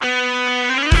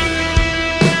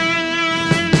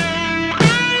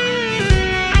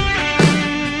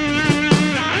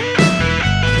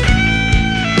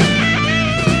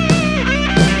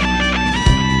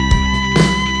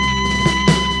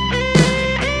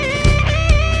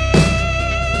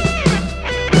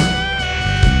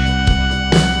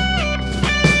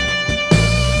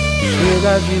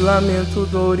Chega de lamento,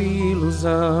 dor e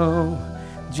ilusão,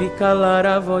 de calar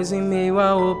a voz em meio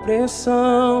à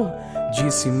opressão,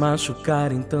 de se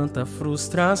machucar em tanta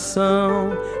frustração,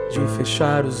 de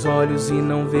fechar os olhos e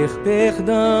não ver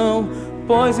perdão.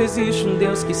 Pois existe um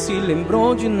Deus que se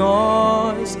lembrou de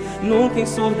nós, nunca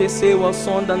ensurdeceu ao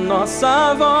som da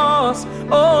nossa voz.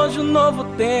 Hoje um novo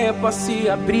tempo a se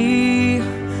abrir,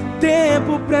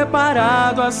 tempo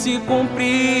preparado a se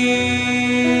cumprir.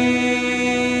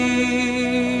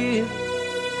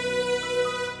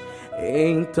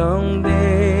 Então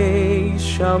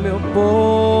deixa o meu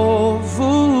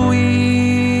povo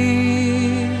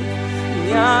ir,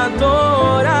 me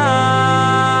adorar,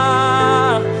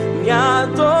 me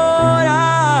adorar.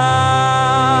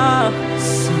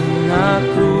 Se na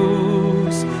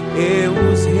cruz eu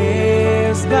os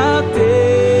resgatei,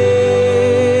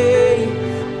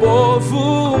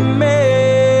 povo meu,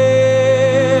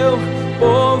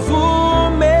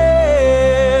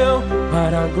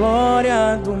 para a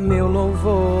glória do meu louvor.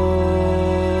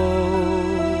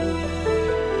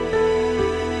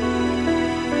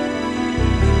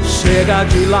 Chega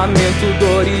de lamento,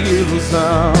 dor e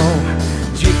ilusão,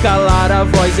 de calar a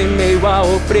voz em meio à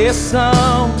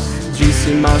opressão, de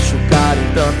se machucar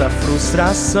em tanta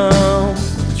frustração,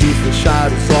 de fechar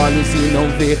os olhos e não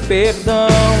ver perdão.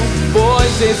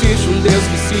 Pois existe um Deus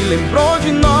que se lembrou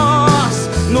de nós,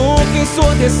 nunca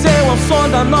ensurdeceu ao som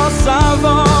da nossa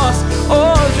voz.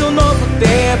 Hoje um novo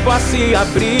tempo a se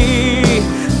abrir,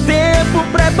 tempo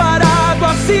preparado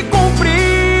a se cumprir.